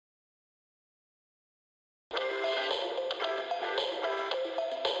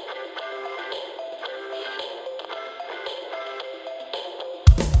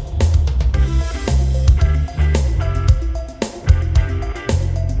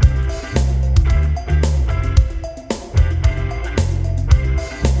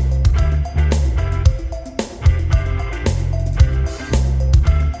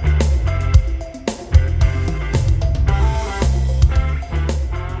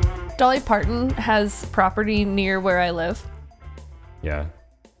Dolly Parton has property near where I live. Yeah.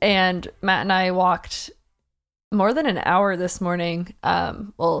 And Matt and I walked more than an hour this morning,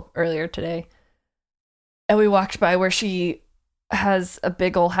 earlier today. And we walked by where she has a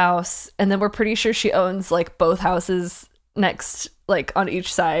big old house, and then we're pretty sure she owns like both houses next, like on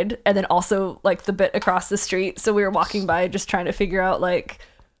each side, and then also like the bit across the street. So we were walking by just trying to figure out like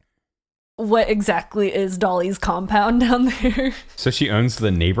what exactly is Dolly's compound down there. So she owns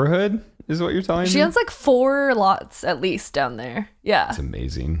the neighborhood, is what you're telling me? She owns like 4 lots at least down there. Yeah. That's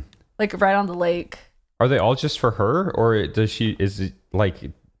amazing. Like right on the lake. Are they all just for her, or does she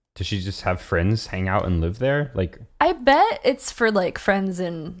just have friends hang out and live there? Like, I bet it's for like friends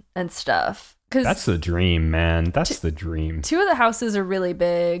and stuff. 'Cause that's the dream, man. That's the dream. 2 of the houses are really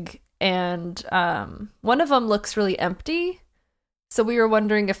big, and one of them looks really empty. So we were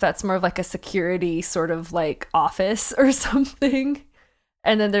wondering if that's more of like a security sort of like office or something.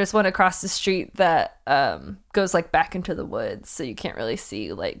 And then there's one across the street that goes like back into the woods, so you can't really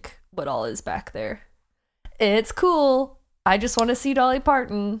see like what all is back there. It's cool. I just want to see Dolly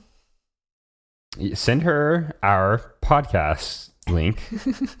Parton. Send her our podcast link,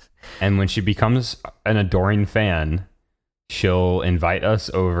 and when she becomes an adoring fan, she'll invite us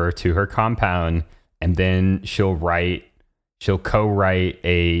over to her compound, and then she'll co-write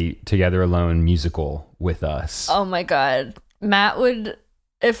a Together Alone musical with us. Oh my god.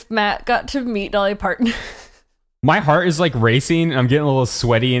 If Matt got to meet Dolly Parton. My heart is like racing, and I'm getting a little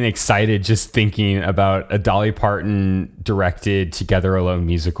sweaty and excited just thinking about a Dolly Parton directed Together Alone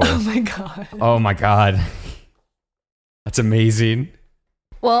musical. Oh my god. Oh my god. That's amazing.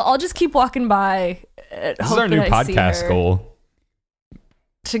 Well, I'll just keep walking by. This is our new podcast goal.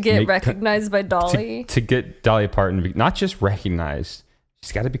 To get recognized by Dolly. To get Dolly Parton, not just recognized,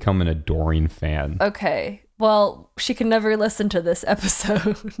 she's got to become an adoring fan. Okay. Well, she can never listen to this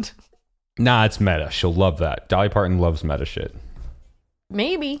episode. Nah, it's meta. She'll love that. Dolly Parton loves meta shit.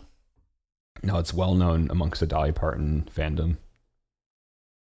 Maybe. No, it's well known amongst the Dolly Parton fandom.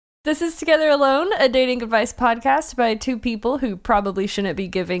 This is Together Alone, a dating advice podcast by 2 people who probably shouldn't be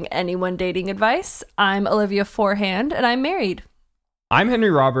giving anyone dating advice. I'm Olivia Forehand, and I'm married. I'm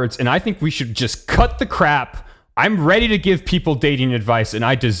Henry Roberts, and I think we should just cut the crap. I'm ready to give people dating advice, and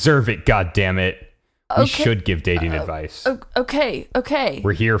I deserve it, goddammit. We should give dating advice. Okay.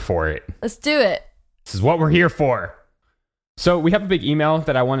 We're here for it. Let's do it. This is what we're here for. So we have a big email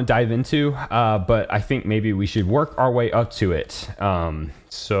that I want to dive into, but I think maybe we should work our way up to it.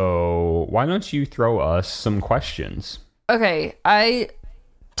 So why don't you throw us some questions? Okay, I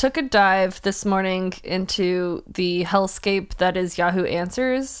took a dive this morning into the hellscape that is Yahoo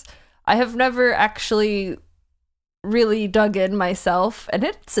Answers. I have never actually really dug in myself, and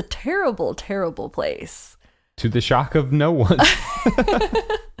it's a terrible, terrible place. To the shock of no one.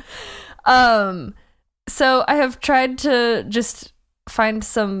 So I have tried to just find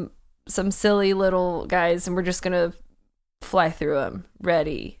some silly little guys, and we're just gonna fly through them.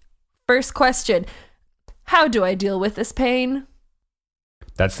 Ready? First question: how do I deal with this pain?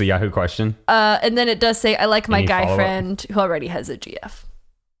 That's the Yahoo question. And then it does say, I like my Any guy follow-up? friend who already has a GF.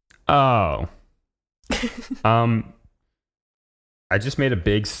 Oh. I just made a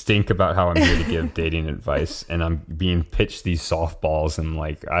big stink about how I'm here to give dating advice, and I'm being pitched these softballs, and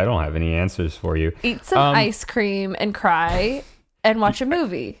like, I don't have any answers for you. Eat some ice cream and cry and watch a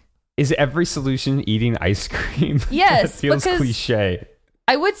movie. Is every solution eating ice cream? Yes. That feels because cliche.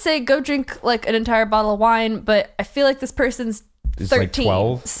 I would say go drink like an entire bottle of wine, but I feel like this person's It's 13. like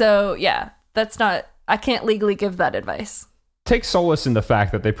 12. So yeah, I can't legally give that advice. Take solace in the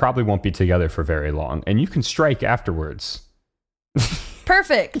fact that they probably won't be together for very long, and you can strike afterwards.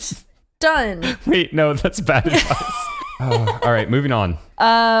 Perfect. Done. Wait, no, that's bad advice. All right, moving on.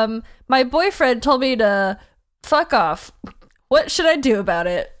 My boyfriend told me to fuck off. What should I do about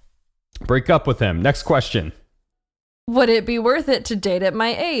it? Break up with him. Next question. Would it be worth it to date at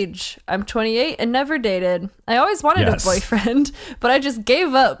my age? I'm 28 and never dated. I always wanted Yes. a boyfriend, but I just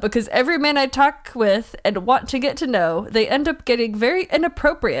gave up because every man I talk with and want to get to know, they end up getting very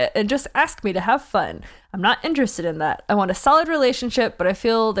inappropriate and just ask me to have fun. I'm not interested in that. I want a solid relationship, but I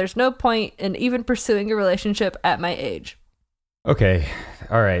feel there's no point in even pursuing a relationship at my age. Okay.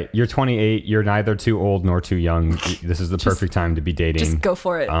 All right. You're 28. You're neither too old nor too young. This is the perfect time to be dating. Just go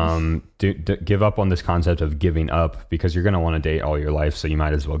for it. Give up on this concept of giving up, because you're going to want to date all your life, so you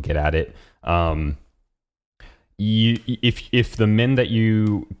might as well get at it. if the men that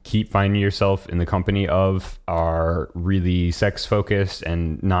you keep finding yourself in the company of are really sex focused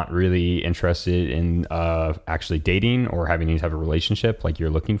and not really interested in actually dating or having any type of relationship like you're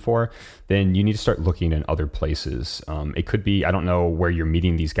looking for, then you need to start looking in other places. It could be, I don't know where you're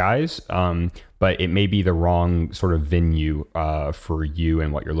meeting these guys, but it may be the wrong sort of venue for you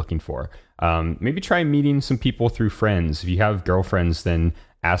and what you're looking for. Maybe try meeting some people through friends. If you have girlfriends, then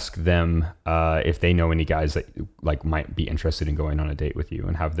ask them if they know any guys that like might be interested in going on a date with you,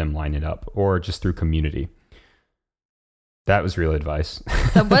 and have them line it up, or just through community. That was real advice.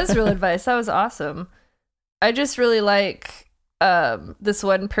 That was real advice. That was awesome. I just really like this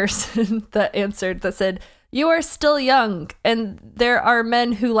one person that answered that said, "You are still young, and there are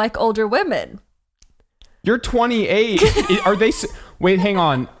men who like older women." You're 28. Are they? Wait, hang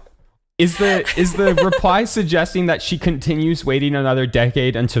on. Is the reply suggesting that she continues waiting another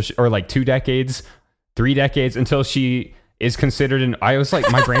decade until or like 2 decades, 3 decades until she is considered an... I was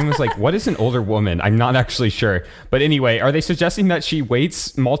like, my brain was like, what is an older woman? I'm not actually sure. But anyway, are they suggesting that she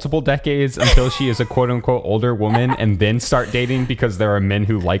waits multiple decades until she is a quote unquote older woman and then start dating because there are men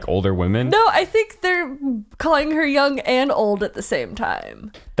who like older women? No, I think they're calling her young and old at the same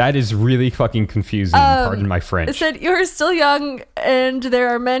time. That is really fucking confusing. Pardon my French. It said, "You're still young and there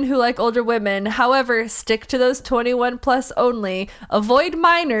are men who like older women. However, stick to those 21 plus only. Avoid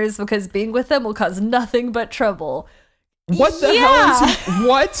minors because being with them will cause nothing but trouble." What the hell is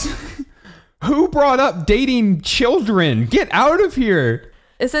what? Who brought up dating children? Get out of here.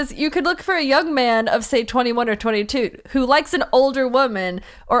 It says you could look for a young man of say 21 or 22 who likes an older woman,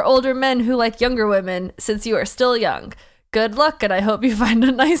 or older men who like younger women, since you are still young. Good luck, and I hope you find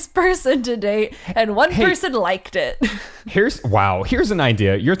a nice person to date. And one person liked it. Here's an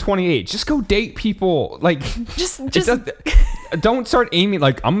idea. You're 28. Just go date people. Like, just don't start aiming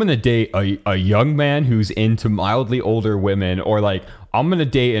like, I'm gonna date a young man who's into mildly older women, or like, I'm gonna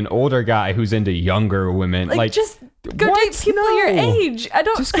date an older guy who's into younger women. Like just go date people your age. I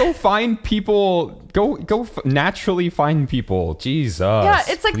don't. Just go find people. Go naturally find people. Jesus. Yeah,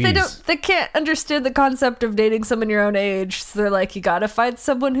 it's like please. they can't understand the concept of dating someone your own age. So they're like, you gotta find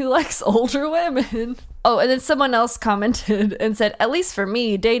someone who likes older women. Oh, and then someone else commented and said, "At least for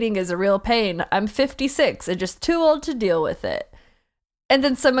me, dating is a real pain. I'm 56 and just too old to deal with it." And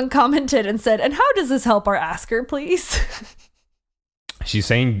then someone commented and said, "And how does this help our asker, please?" She's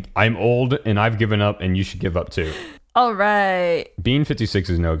saying, I'm old and I've given up and you should give up too. All right. Being 56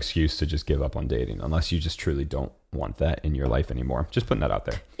 is no excuse to just give up on dating unless you just truly don't want that in your life anymore. Just putting that out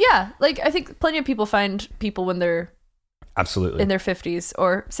there. Yeah. Like, I think plenty of people find people when they're absolutely in their 50s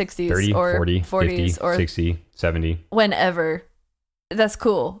or 60s 30, or 40, 40s 50, or 60, 70. Whenever. That's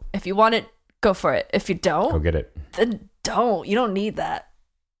cool. If you want it, go for it. If you don't, go get it. Then don't. You don't need that.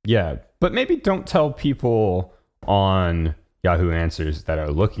 Yeah. But maybe don't tell people on Yahoo Answers that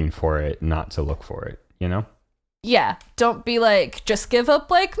are looking for it not to look for it, you know? Yeah, don't be like, just give up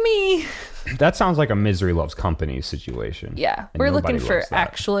like me. That sounds like a misery loves company situation. Yeah, we're looking for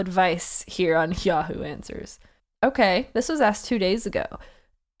actual advice here on Yahoo Answers. Okay, this was asked 2 days ago.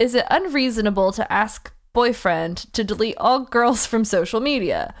 Is it unreasonable to ask boyfriend to delete all girls from social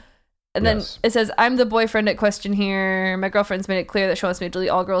media? And then it says, I'm the boyfriend at question here. My girlfriend's made it clear that she wants me to delete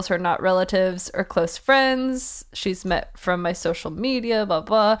all girls who are not relatives or close friends. She's met from my social media, blah,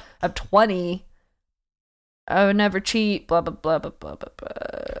 blah. I'm 20. I would never cheat, blah, blah, blah, blah, blah,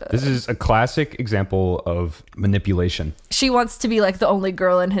 blah. This is a classic example of manipulation. She wants to be like the only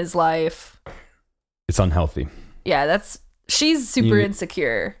girl in his life. It's unhealthy. Yeah, she's super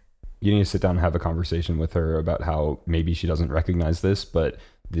insecure. You need to sit down and have a conversation with her about how maybe she doesn't recognize this, but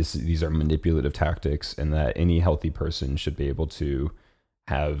these are manipulative tactics, and that any healthy person should be able to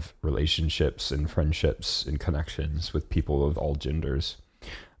have relationships and friendships and connections with people of all genders.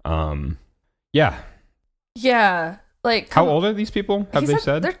 Yeah. Like, how old are these people? Have they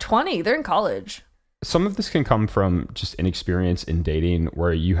said? They're 20. They're in college. Some of this can come from just inexperience in dating,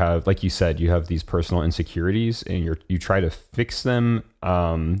 where you have, like you said, you have these personal insecurities, and you try to fix them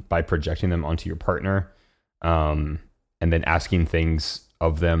by projecting them onto your partner, and then asking things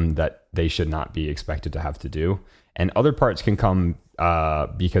of them that they should not be expected to have to do. And other parts can come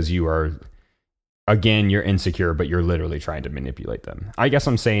because you are, again, you're insecure, but you're literally trying to manipulate them. I guess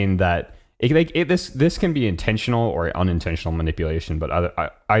I'm saying that this can be intentional or unintentional manipulation,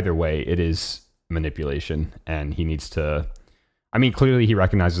 but either way, it is manipulation, and he needs to, I mean, clearly he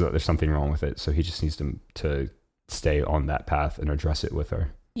recognizes that there's something wrong with it, so he just needs to stay on that path and address it with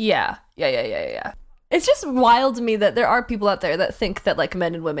her. Yeah. It's just wild to me that there are people out there that think that like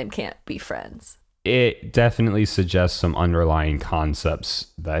men and women can't be friends. It definitely suggests some underlying concepts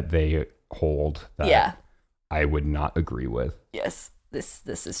that they hold that I would not agree with. Yes, this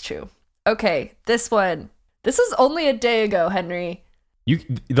is true. Okay, this one. This was only a day ago, Henry.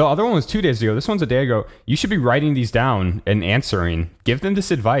 The other one was 2 days ago. This one's a day ago. You should be writing these down and answering. Give them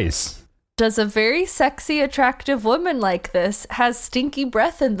this advice. Does a very sexy, attractive woman like this has stinky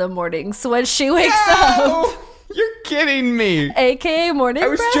breath in the mornings when she wakes up? You're kidding me. AKA morning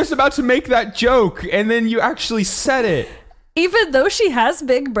breath? I was just about to make that joke, and then you actually said it. Even though she has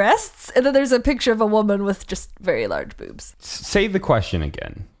big breasts? And then there's a picture of a woman with just very large boobs. Say the question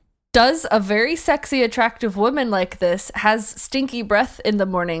again. Does a very sexy, attractive woman like this has stinky breath in the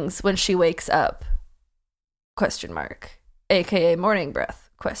mornings when she wakes up? Question mark. AKA morning breath?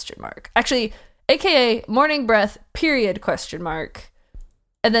 Question mark. Actually, AKA morning breath, period, question mark.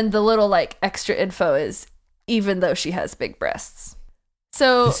 And then the little like extra info is even though she has big breasts.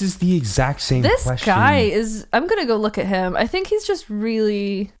 So this is the exact same this question. guy is, I'm going to go look at him. I think he's just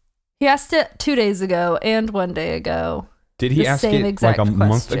really, he asked it 2 days ago and 1 day ago. Did he ask it like a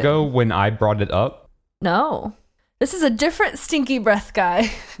month ago when I brought it up? No. This is a different stinky breath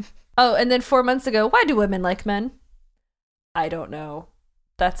guy. Oh, and then 4 months ago, why do women like men? I don't know.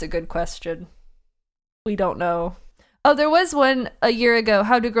 That's a good question. We don't know. Oh, there was one a year ago.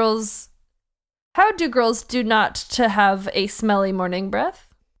 How do girls do not to have a smelly morning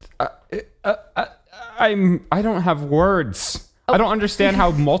breath? I don't have words. Oh. I don't understand how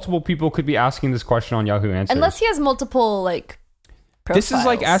multiple people could be asking this question on Yahoo Answers. Unless he has multiple, like, profiles. This is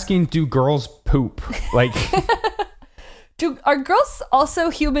like asking, do girls poop? Like, are girls also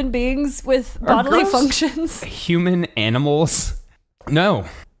human beings with bodily functions? Human animals? No.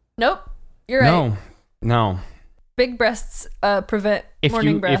 Nope. You're right. No. Big breasts prevent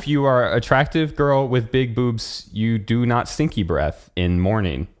morning breath. If you are an attractive girl with big boobs, you do not stinky breath in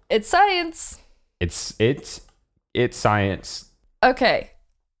morning. It's science. It's science. Okay.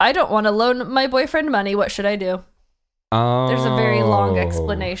 I don't want to loan my boyfriend money. What should I do? Oh. There's a very long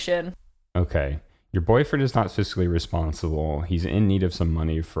explanation. Okay. Your boyfriend is not fiscally responsible. He's in need of some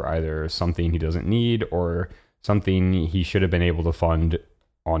money for either something he doesn't need or something he should have been able to fund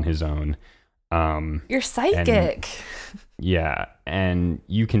on his own. You're psychic. And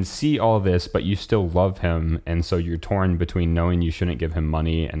you can see all this, but you still love him, and so you're torn between knowing you shouldn't give him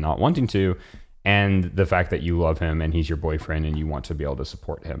money and not wanting to, and the fact that you love him and he's your boyfriend and you want to be able to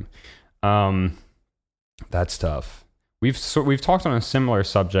support him. That's tough. We've talked on a similar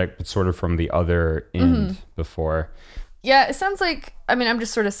subject, but sort of from the other end before. Yeah, it sounds like, I mean, I'm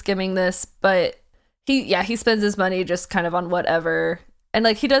just sort of skimming this, but he spends his money just kind of on whatever. And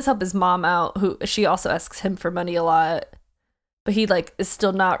like he does help his mom out, who she also asks him for money a lot, but he like is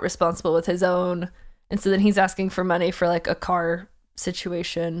still not responsible with his own. And so then he's asking for money for like a car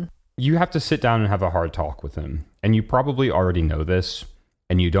situation. You have to sit down and have a hard talk with him. And you probably already know this,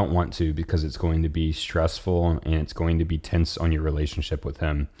 and you don't want to because it's going to be stressful and it's going to be tense on your relationship with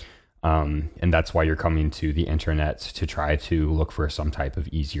him. And that's why you're coming to the internet to try to look for some type of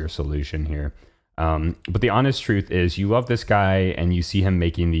easier solution here. But the honest truth is you love this guy and you see him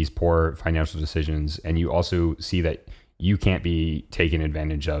making these poor financial decisions. And you also see that you can't be taken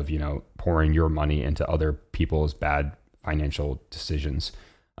advantage of, pouring your money into other people's bad financial decisions.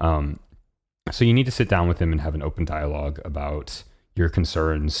 So you need to sit down with him and have an open dialogue about your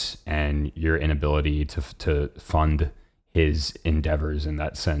concerns and your inability to fund his endeavors in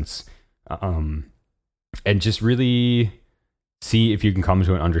that sense. And just really see if you can come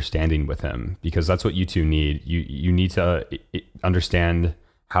to an understanding with him, because that's what you two need. You need to understand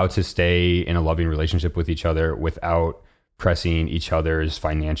how to stay in a loving relationship with each other without pressing each other's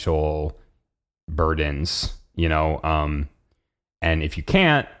financial burdens, and if you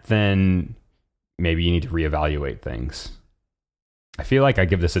can't, then maybe you need to reevaluate things. I feel like I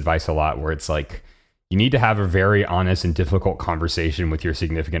give this advice a lot where it's like, you need to have a very honest and difficult conversation with your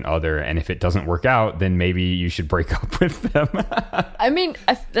significant other. And if it doesn't work out, then maybe you should break up with them. I mean,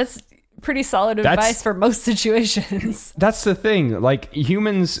 that's pretty solid advice for most situations. That's the thing. Like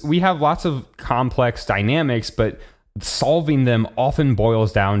humans, we have lots of complex dynamics, but solving them often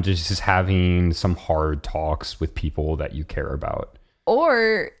boils down to just having some hard talks with people that you care about.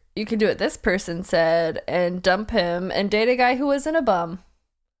 Or you can do what this person said and dump him and date a guy who isn't a bum.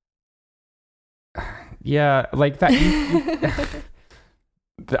 Yeah, like that.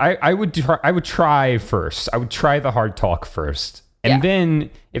 I would try first. I would try the hard talk first. And then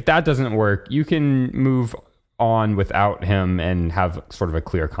if that doesn't work, you can move on without him and have sort of a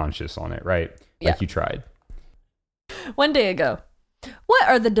clear conscience on it, right? Like you tried. 1 day ago. What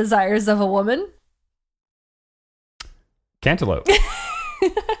are the desires of a woman? Cantaloupe.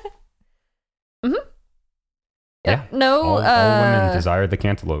 Mm-hmm. Yeah. No. All women desire the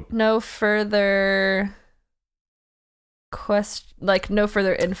cantaloupe. No further no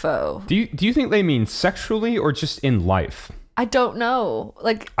further info. Do you think they mean sexually or just in life? I don't know.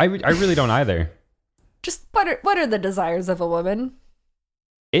 Like, I really don't either. Just what are the desires of a woman?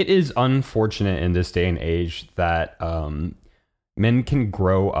 It is unfortunate in this day and age that men can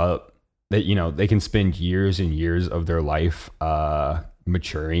grow up, that they can spend years and years of their life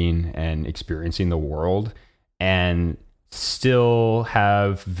maturing and experiencing the world and still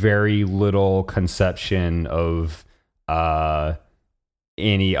have very little conception of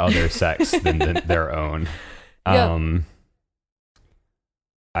any other sex than their own. Yep.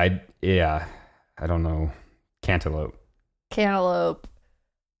 I don't know. Cantaloupe.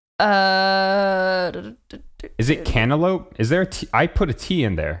 Is it cantaloupe? Is there a T? I put a T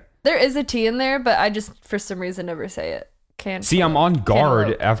in there. There is a T in there, but I just for some reason never say it. Cantaloupe. See, I'm on guard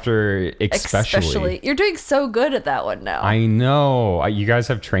Cantaloupe. after especially. You're doing so good at that one now. I know. You guys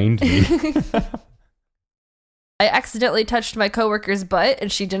have trained me. I accidentally touched my coworker's butt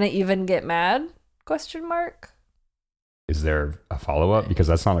and she didn't even get mad? Question mark. Is there a follow-up? Because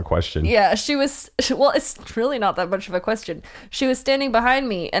that's not a question. Yeah, it's really not that much of a question. She was standing behind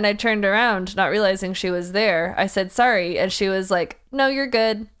me and I turned around, not realizing she was there. I said, sorry. And she was like, no, you're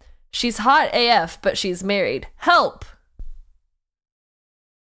good. She's hot AF, but she's married. Help.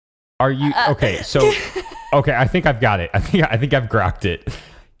 Are you okay? So, okay, I think I've got it. I think I've grokked it.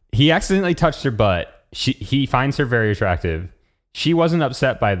 He accidentally touched her butt. He finds her very attractive. She wasn't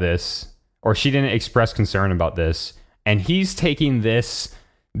upset by this, or she didn't express concern about this. And he's taking this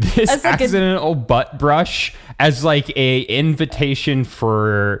like accidental butt brush as like a invitation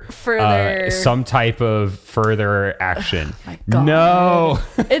for some type of further action. Oh my God. No,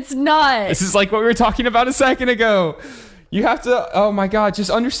 it's not. This is like what we were talking about a second ago. You have to, oh my God,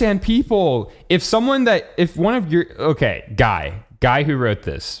 just understand people. If one of your, guy who wrote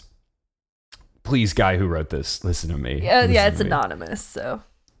this, please, guy who wrote this, listen to me. Yeah, it's anonymous. So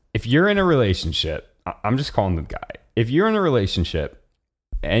if you're in a relationship, I'm just calling the guy. If you're in a relationship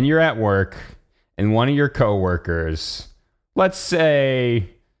and you're at work and one of your coworkers, let's say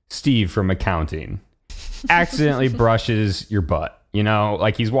Steve from accounting, accidentally brushes your butt,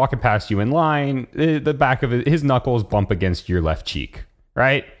 like he's walking past you in line, the back of his knuckles bump against your left cheek,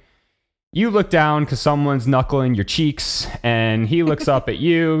 right? You look down because someone's knuckling your cheeks, and he looks up at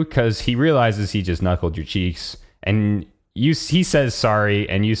you because he realizes he just knuckled your cheeks, and he says sorry,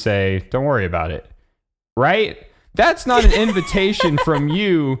 and you say, don't worry about it, right? That's not an invitation from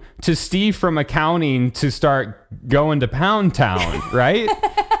you to Steve from accounting to start going to Pound Town, right?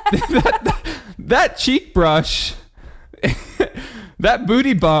 that cheek brush, that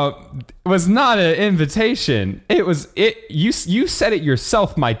booty bump was not an invitation. You said it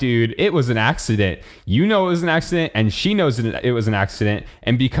yourself, my dude. It was an accident. You know it was an accident, and she knows it was an accident.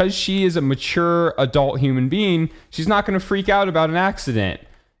 And because she is a mature adult human being, she's not going to freak out about an accident.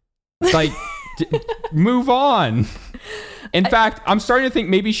 Like, move on. In fact, I'm starting to think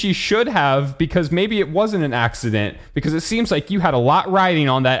maybe she should have, because maybe it wasn't an accident, because it seems like you had a lot riding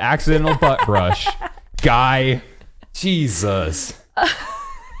on that accidental butt brush. Guy, Jesus.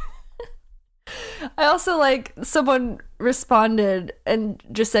 I also someone responded and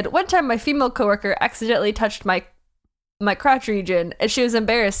just said, one time my female coworker accidentally touched my crotch region and she was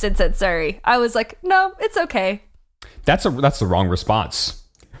embarrassed and said sorry. I was like, no, it's okay. That's the wrong response.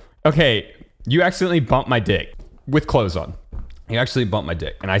 Okay, you accidentally bumped my dick with clothes on. You actually bumped my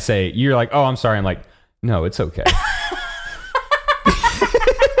dick. And you're like, oh, I'm sorry. I'm like, no, it's okay.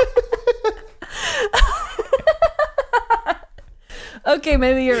 Okay,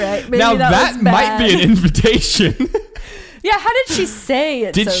 maybe you're right. Maybe now that might be an invitation. Yeah, how did she say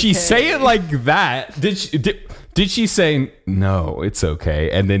it? Did she say it like that? Did she say, no, it's okay,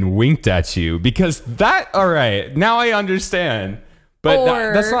 and then winked at you? Because all right, now I understand.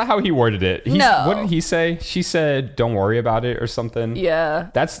 But that's not how he worded it. No. What did he say? She said, don't worry about it or something. Yeah.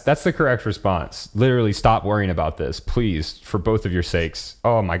 That's the correct response. Literally, stop worrying about this, please, for both of your sakes.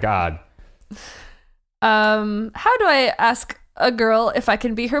 Oh, my God. How do I ask a girl if I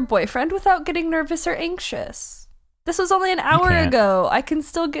can be her boyfriend without getting nervous or anxious? This was only an hour ago. I can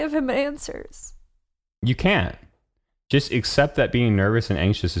still give him answers. You can't. Just accept that being nervous and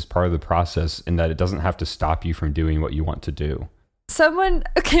anxious is part of the process and that it doesn't have to stop you from doing what you want to do. Someone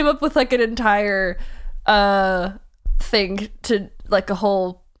came up with an entire thing to a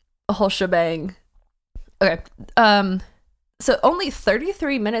whole shebang. Okay. So only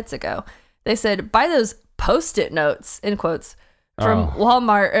 33 minutes ago, they said, buy those Post-it notes, in quotes, from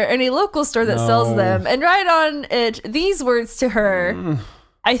Walmart or any local store that sells them, and write on it these words to her.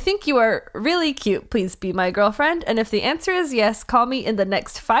 I think you are really cute. Please be my girlfriend. And if the answer is yes, call me in the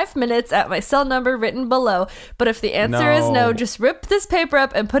next 5 minutes at my cell number written below. But if the answer is no, just rip this paper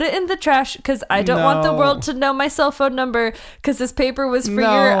up and put it in the trash because I don't want the world to know my cell phone number because this paper was for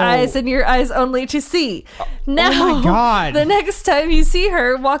your eyes and your eyes only to see. Now, oh my God. The next time you see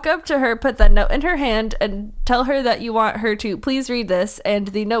her, walk up to her, put that note in her hand and tell her that you want her to please read this. And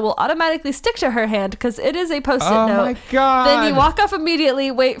the note will automatically stick to her hand because it is a post-it note. Oh my God. Then you walk off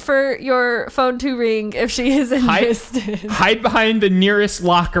immediately, wait for your phone to ring if she is interested. Hide behind the nearest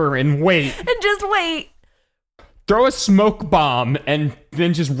locker and wait. And just wait. Throw a smoke bomb and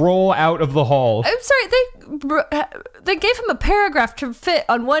then just roll out of the hall. I'm sorry, they gave him a paragraph to fit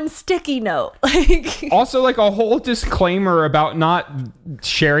on one sticky note. Like, also, like a whole disclaimer about not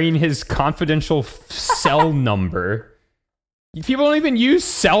sharing his confidential cell number. People don't even use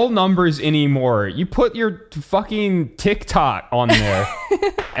cell numbers anymore. You put your fucking TikTok on there,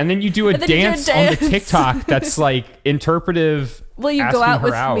 and then you do a dance on the TikTok that's like interpretive. Will you go out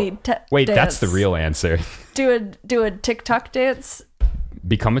with me? Wait, dance. That's the real answer. Do a TikTok dance.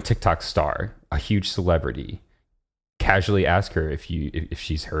 Become a TikTok star, a huge celebrity. Casually ask her if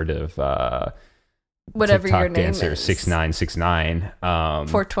she's heard of whatever TikTok your name dancer is. 6969.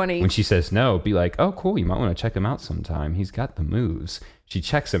 420. When she says no, be like, oh, cool, you might want to check him out sometime. He's got the moves. She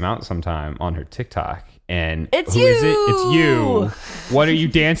checks him out sometime on her TikTok. And it's who you. is it? It's you. What are you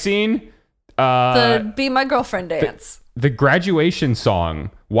dancing? The Be My Girlfriend dance. The graduation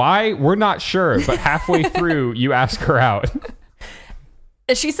song. Why? We're not sure. But halfway through, you ask her out.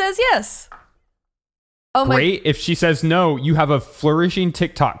 And she says yes. Oh, great. If she says no, you have a flourishing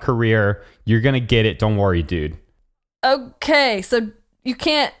TikTok career. You're going to get it. Don't worry, dude. Okay, so you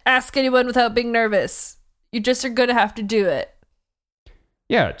can't ask anyone without being nervous. You just are going to have to do it.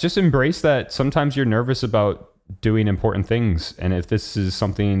 Yeah, just embrace that sometimes you're nervous about doing important things. And if this is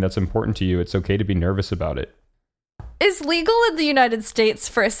something that's important to you, it's okay to be nervous about it. Is legal in the United States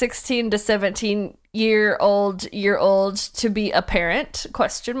for a 16 to 17 year old to be a parent? ?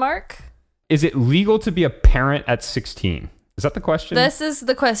 Is it legal to be a parent at 16? Is that the question? This is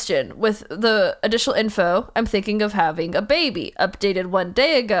the question. With the additional info, I'm thinking of having a baby. Updated 1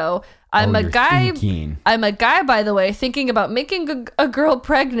 day ago. I'm a guy, by the way, thinking about making a girl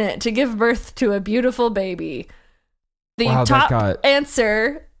pregnant to give birth to a beautiful baby. The top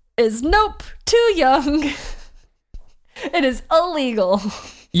answer is nope, too young. It is illegal.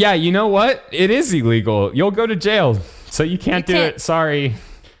 Yeah, you know what? It is illegal. You'll go to jail. So you can't do it. Sorry.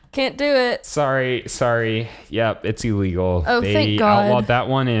 Can't do it. Sorry. Yep, it's illegal. Oh, thank God. They outlawed that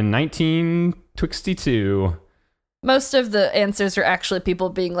one in 1962. Most of the answers are actually people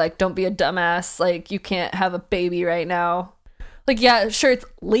being like, don't be a dumbass. Like, you can't have a baby right now. Like, yeah, sure, it's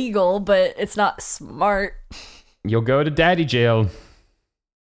legal, but it's not smart. You'll go to daddy jail.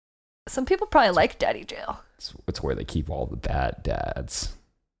 Some people probably like daddy jail. It's where they keep all the bad dads.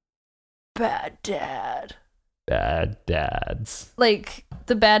 Bad dad. Bad dads. Like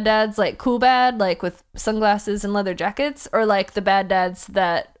the bad dads, like cool bad, like with sunglasses and leather jackets, or like the bad dads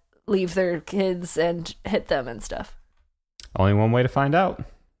that leave their kids and hit them and stuff. Only one way to find out.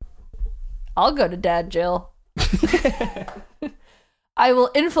 I'll go to dad jail. I will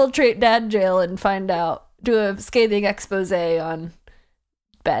infiltrate dad jail and find out. Do a scathing expose on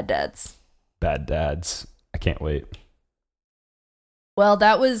bad dads. Bad dads. I can't wait. Well,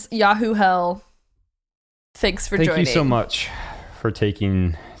 that was Yahoo Hell. Thanks for joining. Thank you so much for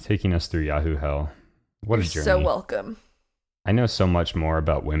taking us through Yahoo Hell. What a journey. So welcome. I know so much more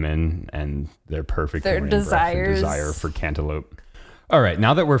about women and their perfect desire for Cantaloupe. All right,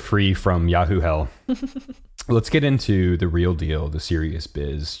 now that we're free from Yahoo Hell, let's get into the real deal, the serious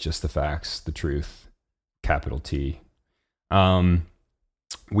biz, just the facts, the truth, capital T.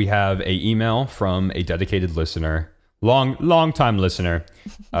 We have a email from a dedicated listener, long time listener,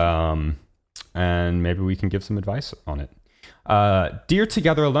 and maybe we can give some advice on it. Dear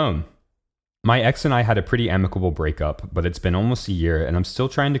Together Alone, my ex and I had a pretty amicable breakup, but it's been almost a year and I'm still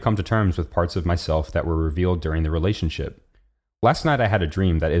trying to come to terms with parts of myself that were revealed during the relationship. Last night I had a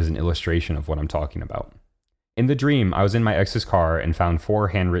dream that is an illustration of what I'm talking about. In the dream, I was in my ex's car and found 4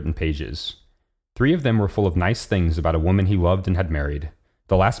 handwritten pages. 3 of them were full of nice things about a woman he loved and had married.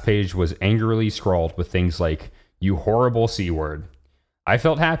 The last page was angrily scrawled with things like, "You horrible C word." I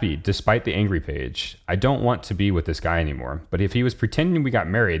felt happy, despite the angry page. I don't want to be with this guy anymore, but if he was pretending we got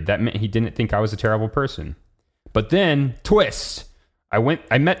married, that meant he didn't think I was a terrible person. But then, twist! I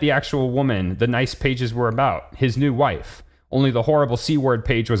met the actual woman the nice pages were about, his new wife. Only the horrible C word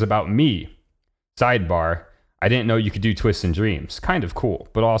page was about me. Sidebar, I didn't know you could do twists in dreams. Kind of cool,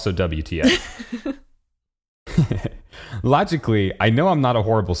 but also WTF. Logically, I know I'm not a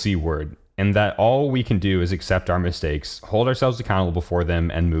horrible C word, and that all we can do is accept our mistakes, hold ourselves accountable for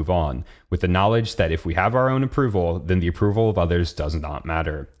them, and move on, with the knowledge that if we have our own approval, then the approval of others does not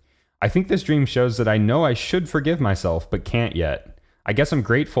matter. I think this dream shows that I know I should forgive myself, but can't yet. I guess I'm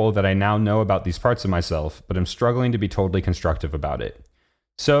grateful that I now know about these parts of myself, but I'm struggling to be totally constructive about it.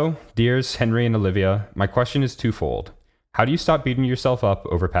 So, dears Henry and Olivia, my question is twofold. How do you stop beating yourself up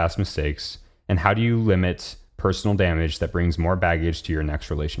over past mistakes? And how do you limit personal damage that brings more baggage to your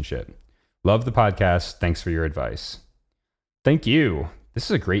next relationship? Love the podcast. Thanks for your advice. Thank you. This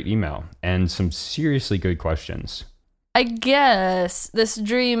is a great email and some seriously good questions. I guess this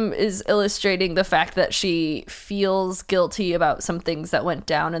dream is illustrating the fact that she feels guilty about some things that went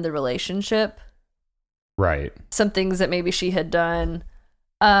down in the relationship. Right. Some things that maybe she had done.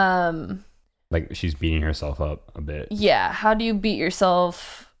 Like she's beating herself up a bit. Yeah. How do you beat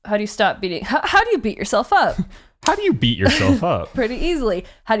yourself? How do you stop beating? How do you beat yourself up? How do you beat yourself up? Pretty easily.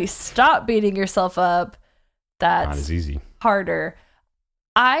 How do you stop beating yourself up? That's not as easy. Harder.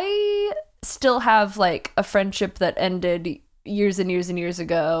 I still have like a friendship that ended years and years and years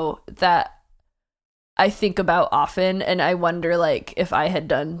ago that I think about often, and I wonder like if I had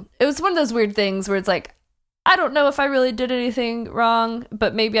done. It was one of those weird things where it's like, I don't know if I really did anything wrong,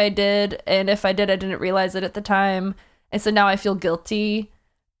 but maybe I did, and if I did, I didn't realize it at the time, and so now I feel guilty.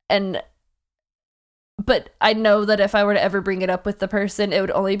 But I know that if I were to ever bring it up with the person, it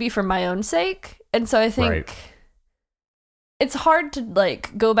would only be for my own sake. And so I think it's hard to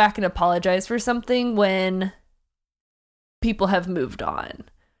like go back and apologize for something when people have moved on,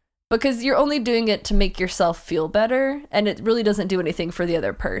 because you're only doing it to make yourself feel better, and it really doesn't do anything for the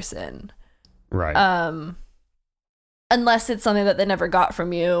other person. Right. Unless it's something that they never got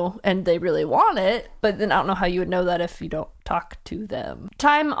from you and they really want it, but then I don't know how you would know that if you don't talk to them.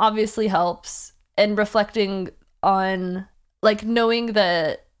 Time obviously helps, and reflecting on like knowing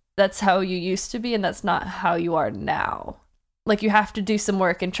that that's how you used to be and that's not how you are now. Like you have to do some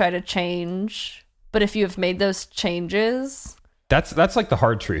work and try to change, but if you have made those changes, that's like the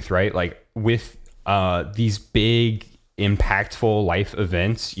hard truth, right? Like with these big impactful life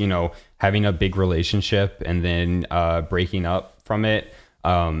events, you know, having a big relationship and then breaking up from it,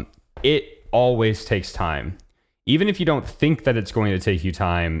 it always takes time. Even if you don't think that it's going to take you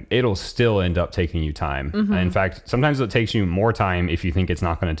time, it'll still end up taking you time. Mm-hmm. In fact, sometimes it takes you more time if you think it's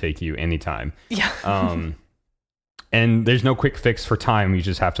not going to take you any time. Yeah. And there's no quick fix for time. You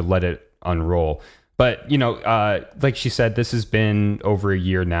just have to let it unroll. But, you know, like she said, this has been over a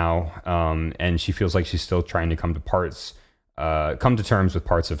year now, and she feels like she's still trying to come to terms with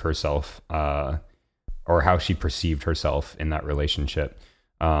parts of herself, or how she perceived herself in that relationship.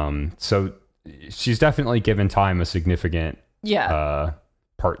 So she's definitely given time a significant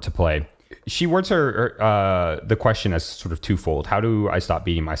part to play. She words the question as sort of twofold. How do I stop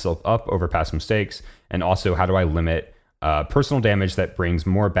beating myself up over past mistakes? And also, how do I limit personal damage that brings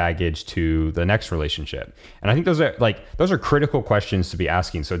more baggage to the next relationship? And I think those are critical questions to be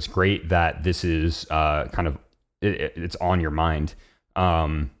asking. So it's great that this is kind of it's on your mind.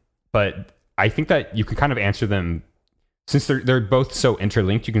 But I think that you can kind of answer them, since they're both so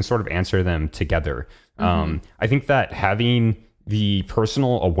interlinked, you can sort of answer them together. Mm-hmm. I think that having the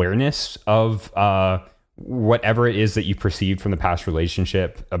personal awareness of whatever it is that you perceived from the past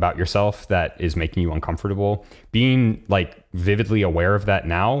relationship about yourself that is making you uncomfortable, being like vividly aware of that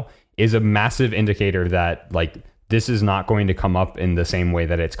now is a massive indicator that like this is not going to come up in the same way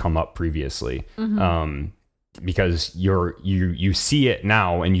that it's come up previously. Mm-hmm. Because you see it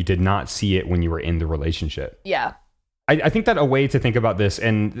now and you did not see it when you were in the relationship. Yeah. I think that a way to think about this,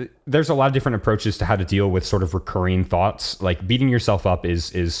 and there's a lot of different approaches to how to deal with sort of recurring thoughts, like beating yourself up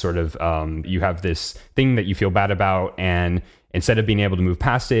is sort of, you have this thing that you feel bad about, and instead of being able to move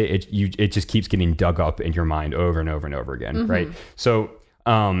past it, it just keeps getting dug up in your mind over and over and over again. Mm-hmm. Right. So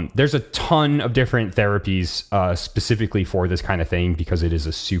there's a ton of different therapies specifically for this kind of thing, because it is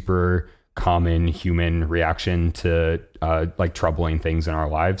a super common human reaction to like troubling things in our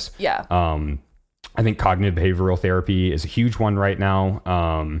lives. Yeah. I think cognitive behavioral therapy is a huge one right now,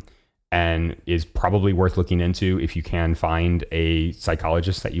 and is probably worth looking into if you can find a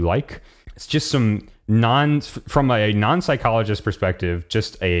psychologist that you like. It's just from a non-psychologist perspective,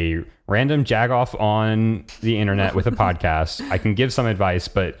 just a random jagoff on the internet with a podcast. I can give some advice,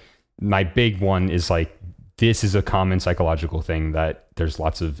 but my big one is like, this is a common psychological thing that there's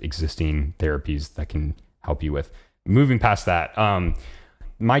lots of existing therapies that can help you with. Moving past that,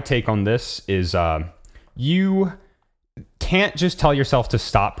 my take on this is you can't just tell yourself to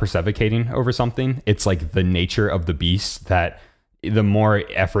stop perseverating over something. It's like the nature of the beast that the more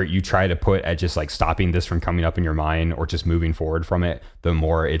effort you try to put at just like stopping this from coming up in your mind or just moving forward from it, the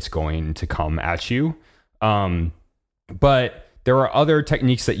more it's going to come at you. But there are other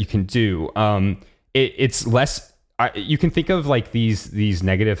techniques that you can do. It's less, you can think of like these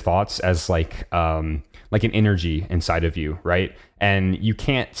negative thoughts as like an energy inside of you, right? And you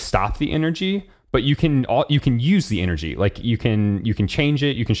can't stop the energy, but you can use the energy. Like you can change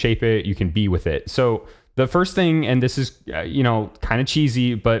it, you can shape it, you can be with it. So the first thing, and this is kind of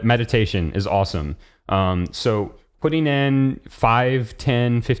cheesy, but meditation is awesome. So putting in 5,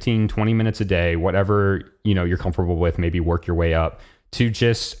 10, 15, 20 minutes a day, whatever you're comfortable with, maybe work your way up to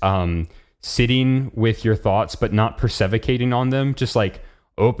just sitting with your thoughts, but not perseverating on them, just like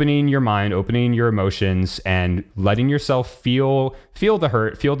opening your mind, opening your emotions, and letting yourself feel the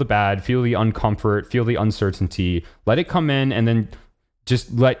hurt, feel the bad, feel the uncomfort, feel the uncertainty, let it come in, and then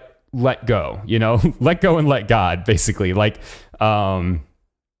just let go, let go and let God, basically. Like,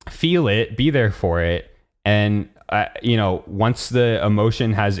 feel it, be there for it. And, once the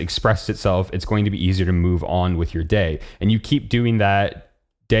emotion has expressed itself, it's going to be easier to move on with your day. And you keep doing that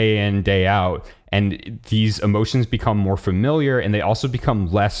day in, day out. And these emotions become more familiar, and they also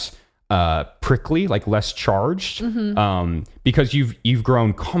become less prickly, like less charged, because you've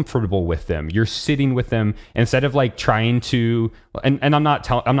grown comfortable with them. You're sitting with them instead of like trying to. And I'm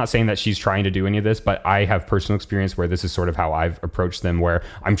not saying that she's trying to do any of this, but I have personal experience where this is sort of how I've approached them, where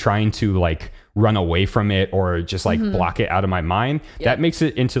I'm trying to like run away from it or just like block it out of my mind. Yeah. That makes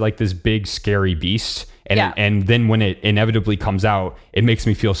it into like this big scary beast. And then when it inevitably comes out, it makes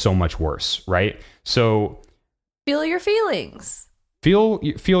me feel so much worse, right? So feel your feelings. Feel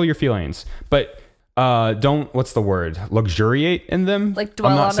your feelings, but don't, what's the word? Luxuriate in them. Like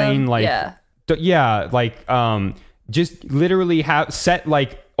dwell on them. I'm not saying like, just literally set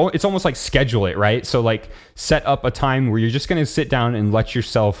like, it's almost like schedule it, right? So like set up a time where you're just going to sit down and let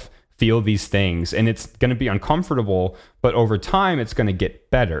yourself feel these things, and it's going to be uncomfortable, but over time it's going to get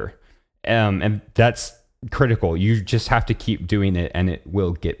better. And that's critical. You just have to keep doing it, and it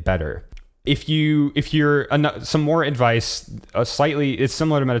will get better. If you're some more advice, it's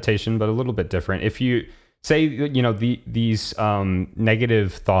similar to meditation, but a little bit different. If you say, these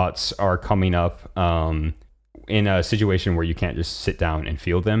negative thoughts are coming up in a situation where you can't just sit down and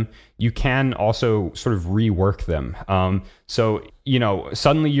feel them, you can also sort of rework them. So,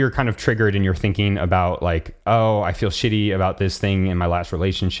 suddenly you're kind of triggered and you're thinking about like, oh, I feel shitty about this thing in my last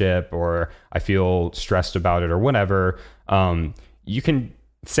relationship, or I feel stressed about it, or whatever. You can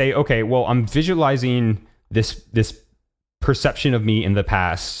say, okay, well, I'm visualizing this perception of me in the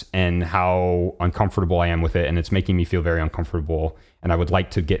past and how uncomfortable I am with it, and it's making me feel very uncomfortable, and I would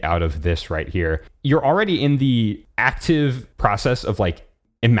like to get out of this right here. You're already in the active process of like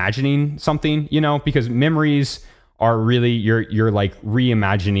imagining something, because memories are really, you're like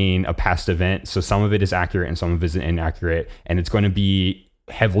reimagining a past event. So some of it is accurate and some of it is inaccurate, and it's going to be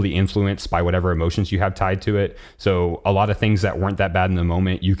heavily influenced by whatever emotions you have tied to it. So a lot of things that weren't that bad in the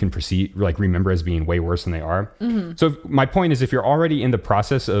moment, you can remember as being way worse than they are. Mm-hmm. So my point is, if you're already in the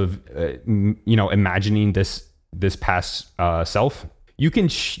process of, imagining this past self, you can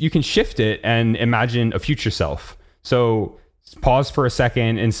shift it and imagine a future self. So pause for a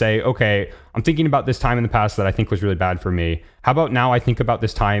second and say, okay, I'm thinking about this time in the past that I think was really bad for me. How about now I think about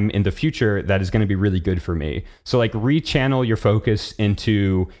this time in the future that is going to be really good for me? So like rechannel your focus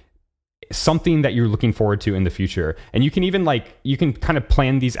into something that you're looking forward to in the future. And you can even you can kind of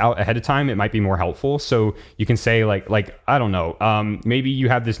plan these out ahead of time. It might be more helpful. So you can say like, I don't know, maybe you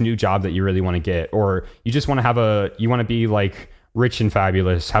have this new job that you really want to get, or you just want to you want to be like rich and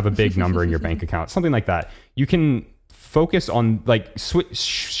fabulous, have a big number in your bank account, something like that. You can focus on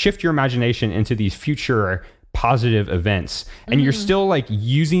shift your imagination into these future positive events, and you're still like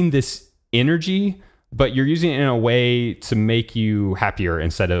using this energy, but you're using it in a way to make you happier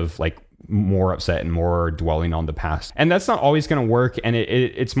instead of like more upset and more dwelling on the past. And that's not always going to work, and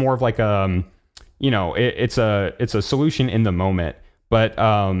it's more of like it's a solution in the moment. But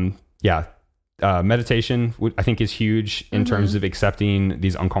meditation I think is huge in terms of accepting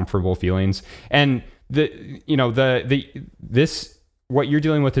these uncomfortable feelings. And what you're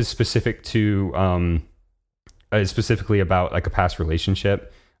dealing with is specific to specifically about like a past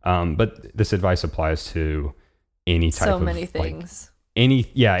relationship, but this advice applies to any type of so many things.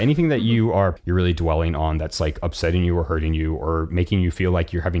 Anything that you're really dwelling on that's like upsetting you or hurting you or making you feel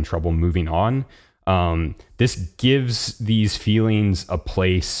like you're having trouble moving on. This gives these feelings a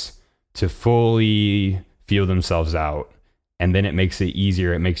place to fully feel themselves out. And then it makes it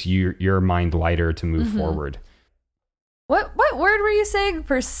easier. It makes your mind lighter to move forward. What word were you saying?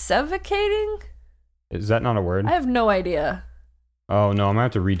 Perseverating? Is that not a word? I have no idea. Oh no, I'm gonna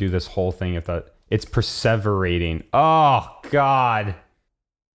have to redo this whole thing if that. It's perseverating. Oh God.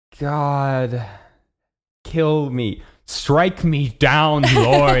 God. Kill me. Strike me down,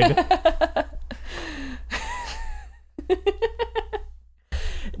 Lord.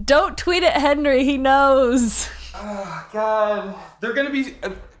 Don't tweet at Henry. He knows. Oh God. They're gonna be.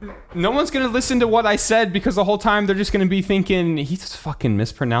 No one's gonna listen to what I said because the whole time they're just gonna be thinking he's fucking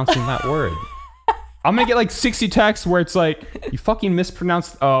mispronouncing that word. I'm gonna get like 60 texts where it's like, you fucking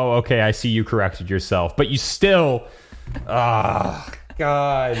mispronounced. Oh, okay, I see you corrected yourself, but you still. Ah,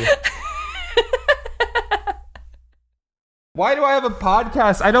 God. Why do I have a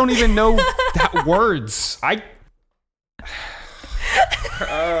podcast? I don't even know that words.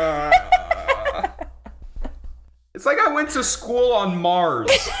 It's like I went to school on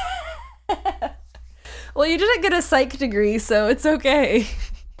Mars. Well, you didn't get a psych degree, so it's okay.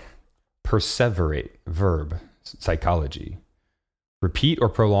 Perseverate, verb, psychology. Repeat or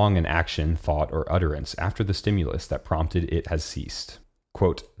prolong an action, thought, or utterance after the stimulus that prompted it has ceased.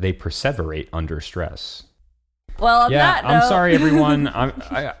 Quote, they perseverate under stress. Well, I'm sorry, everyone.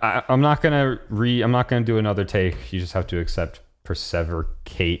 I'm not gonna do another take. You just have to accept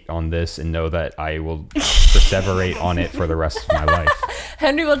perseverate on this and know that I will perseverate on it for the rest of my life.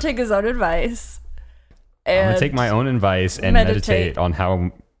 Henry will take his own advice. I'm gonna take my own advice and meditate on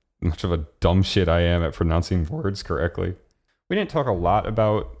how much of a dumb shit I am at pronouncing words correctly. We didn't talk a lot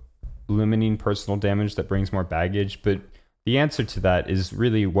about limiting personal damage that brings more baggage, but the answer to that is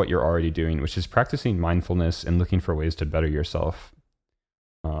really what you're already doing, which is practicing mindfulness and looking for ways to better yourself.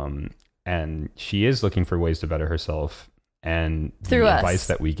 And she is looking for ways to better herself. And through the advice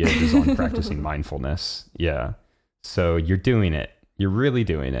that we give is on practicing mindfulness. Yeah. So you're doing it. You're really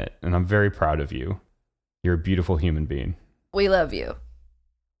doing it. And I'm very proud of you. You're a beautiful human being. We love you.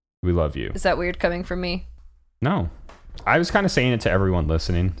 We love you. Is that weird coming from me? No. I was kind of saying it to everyone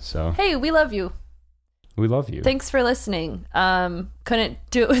listening. So hey, we love you. We love you. Thanks for listening. Couldn't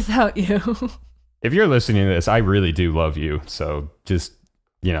do it without you. If you're listening to this, I really do love you. So just,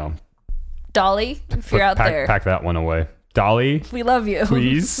 Dolly, if you're out there. Pack that one away. Dolly. We love you.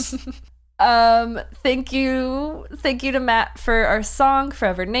 Please. Thank you to Matt for our song,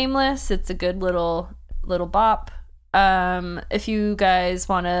 Forever Nameless. It's a good little bop. If you guys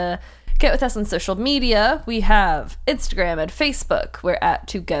want to get with us on social media, we have Instagram and Facebook. We're at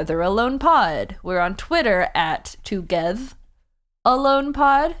Together Alone Pod. We're on Twitter at Together Alone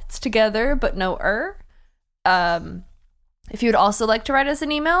Pod. It's together, but no . If you'd also like to write us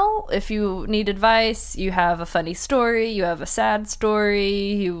an email, if you need advice, you have a funny story, you have a sad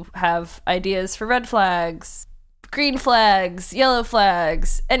story, you have ideas for red flags, green flags, yellow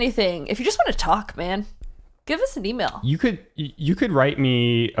flags, anything. If you just want to talk, man, give us an email. You could write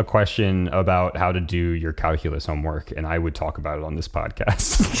me a question about how to do your calculus homework, and I would talk about it on this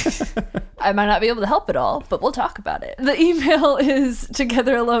podcast. I might not be able to help at all, but we'll talk about it. The email is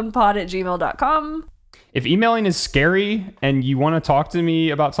togetheralonepod@gmail.com. If emailing is scary and you want to talk to me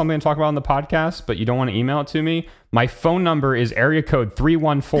about something to talk about on the podcast, but you don't want to email it to me, my phone number is area code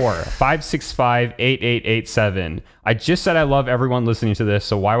 314-565-8887. I just said I love everyone listening to this,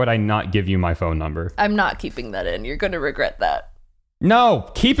 so why would I not give you my phone number? I'm not keeping that in. You're going to regret that. No,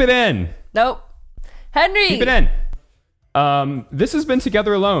 keep it in. Nope. Henry! Keep it in. This has been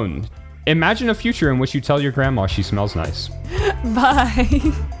Together Alone. Imagine a future in which you tell your grandma she smells nice. Bye.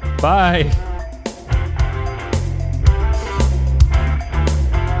 Bye.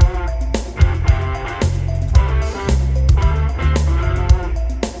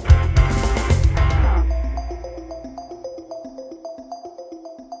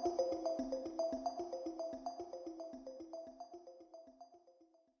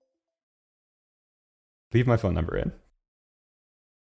 Leave my phone number in.